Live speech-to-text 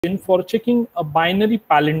for checking a binary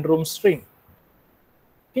palindrome string.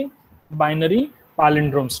 Okay, binary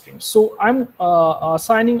palindrome string. So I'm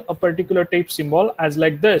assigning a particular type symbol as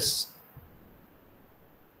like this.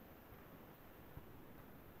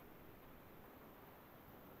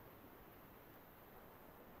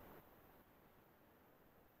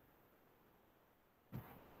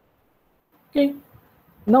 Okay,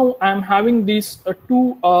 now I'm having these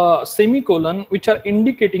two semicolon which are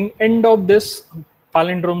indicating end of this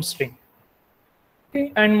palindrome string.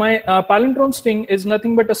 Okay, and my palindrome string is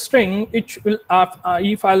nothing but a string which will,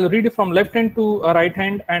 if I'll read it from left hand to right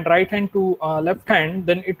hand and right hand to left hand,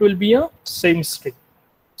 then it will be a same string.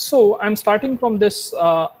 So I'm starting from this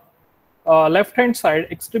left hand side,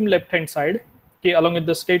 extreme left hand side, okay, along with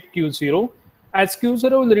the state Q0. As Q0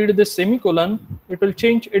 will read this semicolon, it will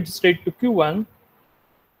change its state to Q1.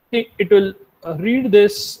 Okay, it will read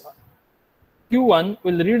this Q1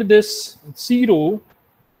 will read this 0.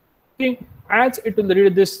 Okay, as it will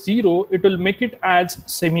read this 0, it will make it as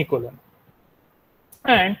semicolon,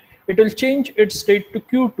 and it will change its state to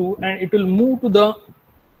Q2, and it will move to the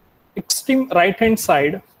extreme right hand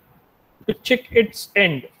side to check its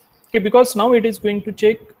end. Okay, because now it is going to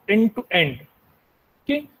check end to end.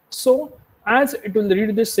 Okay, so as it will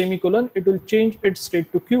read this semicolon, it will change its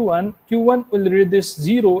state to Q1. Q1 will read this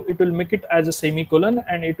 0, it will make it as a semicolon,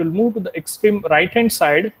 and it will move to the extreme right hand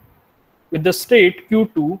side with the state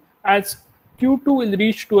Q2. As Q2 will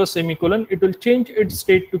reach to a semicolon, it will change its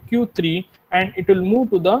state to Q3, and it will move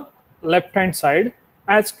to the left hand side.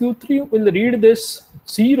 As Q3 will read this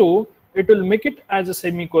 0, it will make it as a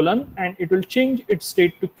semicolon, and it will change its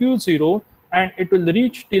state to Q0, and it will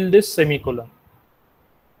reach till this semicolon.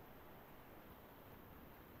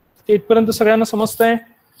 इथपर्यंत सगळ्यांना समजतंय?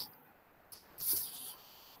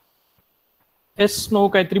 S no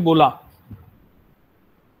काहीतरी बोला.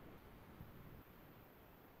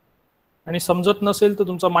 आणि समजत नसेल तर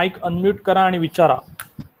तुमचा माइक अनम्यूट करा आणि विचारा.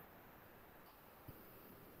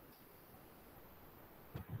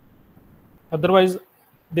 Otherwise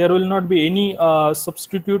there will not be any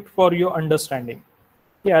substitute for your understanding.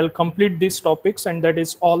 Okay, I'll complete these topics, and that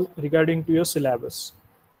is all regarding to your syllabus.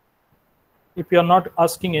 If you are not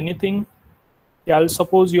asking anything, yeah, I'll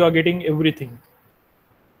suppose you are getting everything.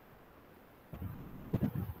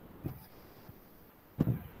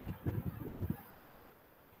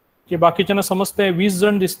 की बाकीच्यांना समजतंय? 20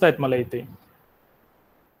 जण दिसतायत मला इथे.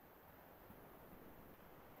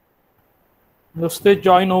 नुसते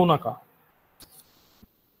join होऊ नका.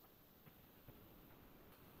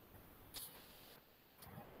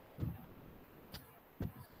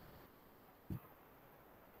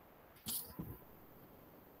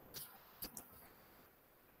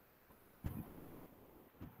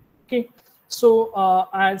 Okay, so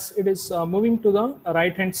as it is moving to the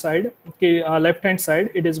right hand side, okay, left hand side,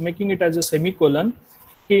 it is making it as a semicolon.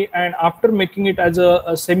 Okay, and after making it as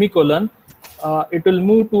a semicolon, it will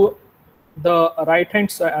move to the right hand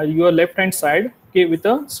side, your left hand side, okay, with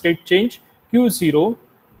a state change Q0.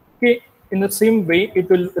 Okay, in the same way, it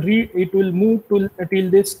will move to till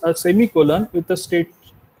this semicolon with the state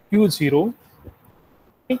Q0.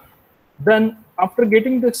 Okay. Then after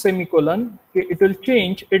getting the semicolon, okay, it will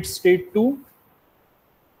change its state to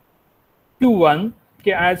Q1,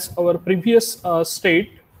 okay, as our previous state.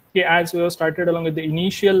 Okay, as we have started along with the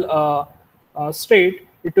initial state,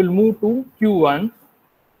 it will move to Q1.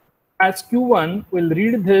 As Q1 will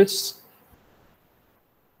read this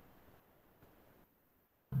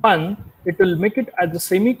 1, it will make it as a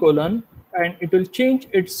semicolon, and it will change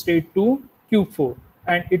its state to Q4,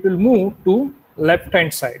 and it will move to left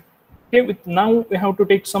hand side. Okay, now we have to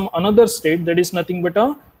take some another state that is nothing but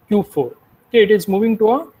a Q4. Okay, it is moving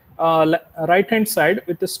to a right hand side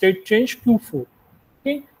with the state change Q4.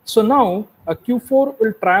 Okay, so now a Q4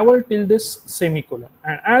 will travel till this semicolon,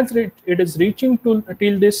 and as it is reaching to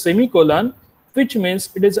till this semicolon, which means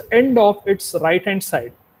it is the end of its right hand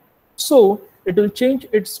side. So it will change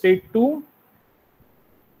its state to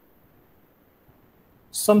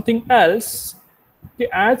something else. Okay,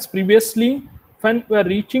 as previously, when we are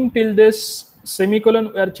reaching till this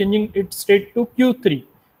semicolon, we are changing its state to Q3.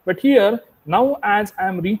 But here, now as I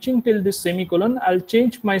am reaching till this semicolon, I'll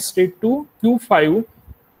change my state to Q5,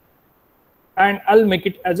 and I'll make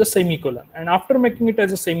it as a semicolon. And after making it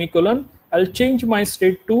as a semicolon, I'll change my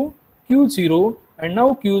state to Q0, and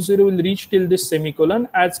now Q0 will reach till this semicolon.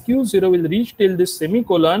 As Q0 will reach till this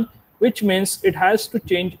semicolon, which means it has to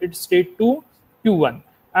change its state to Q1.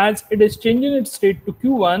 As it is changing its state to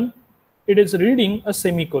Q1, it is reading a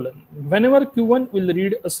semicolon. Whenever Q1 will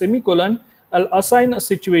read a semicolon, I'll assign a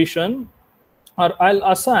situation, or I'll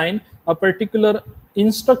assign a particular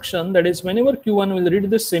instruction, that is whenever Q1 will read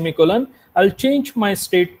this semicolon, I'll change my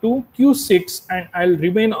state to Q6 and I'll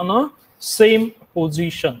remain on a same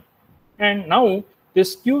position. And now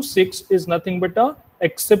this Q6 is nothing but a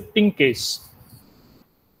accepting case.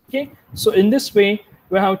 Okay, so in this way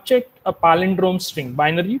we have checked a palindrome string,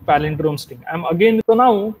 binary palindrome string. So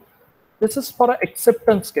now this is for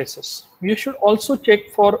acceptance cases. You should also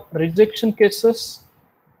check for rejection cases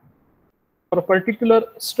for a particular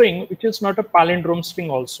string which is not a palindrome string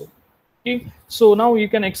also. Okay, so now you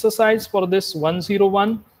can exercise for this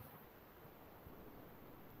 101.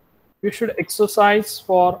 You should exercise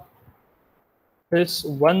for this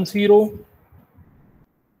 10.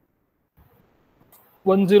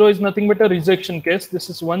 10 is nothing but a rejection case. This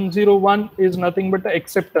is 101 is nothing but an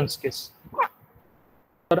acceptance case.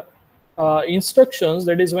 Instructions,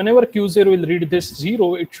 that is whenever Q0 will read this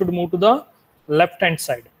 0, it should move to the left hand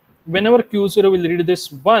side. Whenever Q0 will read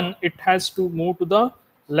this 1, it has to move to the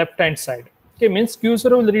left hand side. Okay, means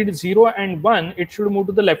Q0 will read 0 and 1, it should move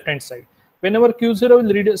to the left hand side. Whenever Q0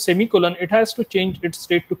 will read a semicolon, it has to change its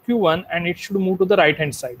state to Q1 and it should move to the right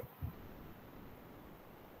hand side.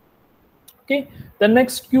 Okay, the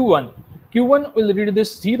next Q1. Q1 will read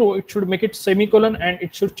this 0, it should make it semicolon and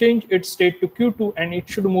it should change its state to Q2 and it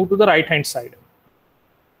should move to the right hand side.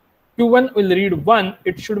 Q1 will read 1,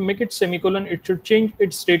 it should make it semicolon, it should change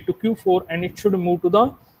its state to Q4 and it should move to the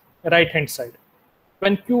right hand side.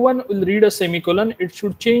 When Q1 will read a semicolon, it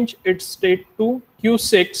should change its state to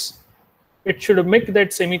Q6. It should make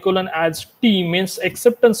that semicolon as T, means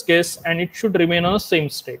acceptance case, and it should remain on the same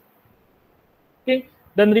state. Okay,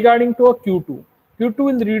 then regarding to a Q2. Q2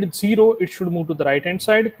 will read 0, it should move to the right hand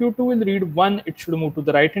side. Q2 will read 1, it should move to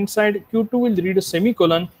the right hand side. Q2 will read a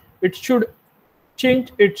semicolon, it should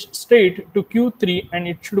change its state to Q3 and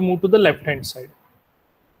it should move to the left hand side.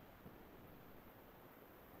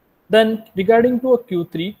 Then regarding to a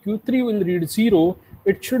Q3, Q3 will read 0,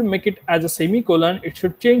 it should make it as a semicolon, it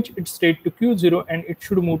should change its state to Q0 and it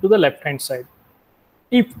should move to the left hand side.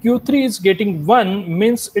 If Q3 is getting 1,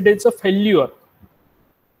 means it is a failure.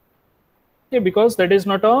 Okay, because that is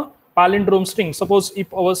not a palindrome string. Suppose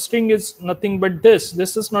if our string is nothing but this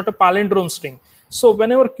is not a palindrome string. So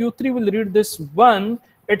whenever Q3 will read this 1,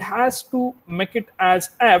 it has to make it as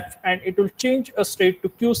F and it will change a state to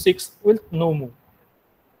Q6 with no move.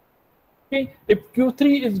 Okay, if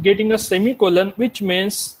Q3 is getting a semicolon, which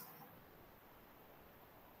means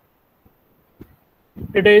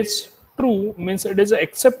it is true, means it is an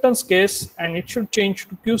acceptance case and it should change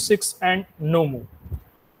to Q6 and no move.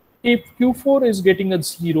 If Q4 is getting a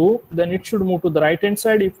 0, then it should move to the right hand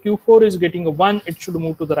side. If Q4 is getting a 1, it should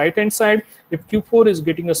move to the right hand side. If Q4 is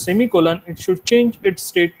getting a semicolon, it should change its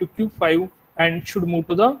state to Q5 and it should move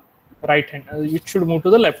to the right hand. It should move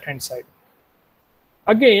to the left hand side.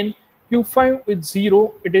 Again, Q5 with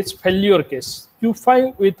 0, it is failure case.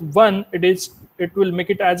 Q5 with 1, it will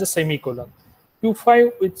make it as a semicolon.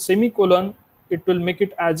 Q5 with semicolon, it will make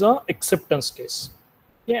it as a acceptance case.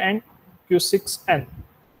 Okay, and Q6N.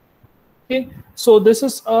 Okay, so this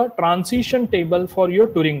is a transition table for your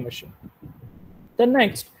Turing machine. The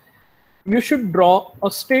next, you should draw a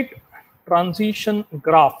state transition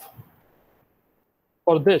graph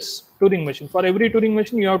for this Turing machine. For every Turing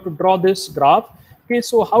machine, you have to draw this graph. Okay,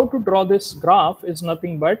 so how to draw this graph is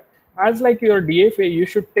nothing but, as like your DFA, you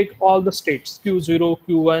should take all the states Q0,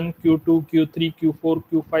 Q1, Q2, Q3, Q4,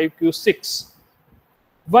 Q5, Q6.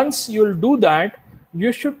 Once you'll do that,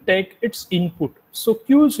 you should take its input. So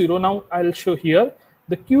Q0, now I'll show here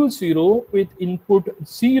the Q0 with input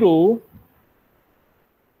 0,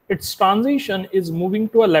 its transition is moving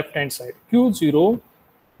to a left hand side. Q0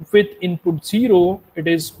 with input 0, it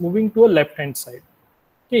is moving to a left hand side.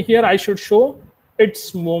 Okay, here I should show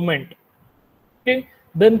its moment. Okay,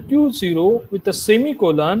 then Q0 with a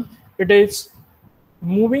semicolon, it is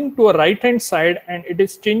moving to a right hand side and it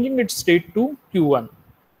is changing its state to Q1.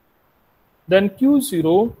 Then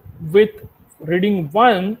Q0 with reading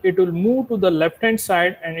 1, it will move to the left hand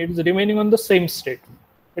side and it is remaining on the same state.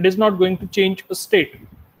 It is not going to change a state,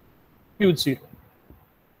 Q0.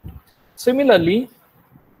 Similarly,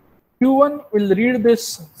 Q1 will read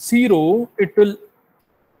this 0, it will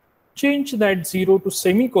change that 0 to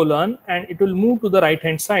semicolon and it will move to the right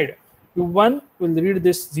hand side. Q1 will read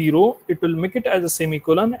this 0, it will make it as a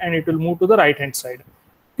semicolon and it will move to the right hand side.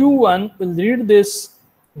 Q1 will read this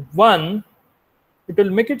 1, it will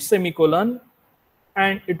make it semicolon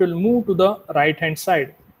and it will move to the right hand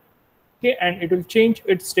side. Okay, and it will change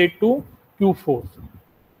its state to Q4.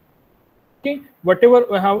 Okay, whatever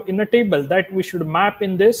we have in a table, that we should map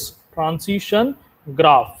in this transition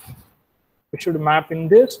graph. We should map in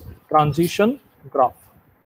this transition graph.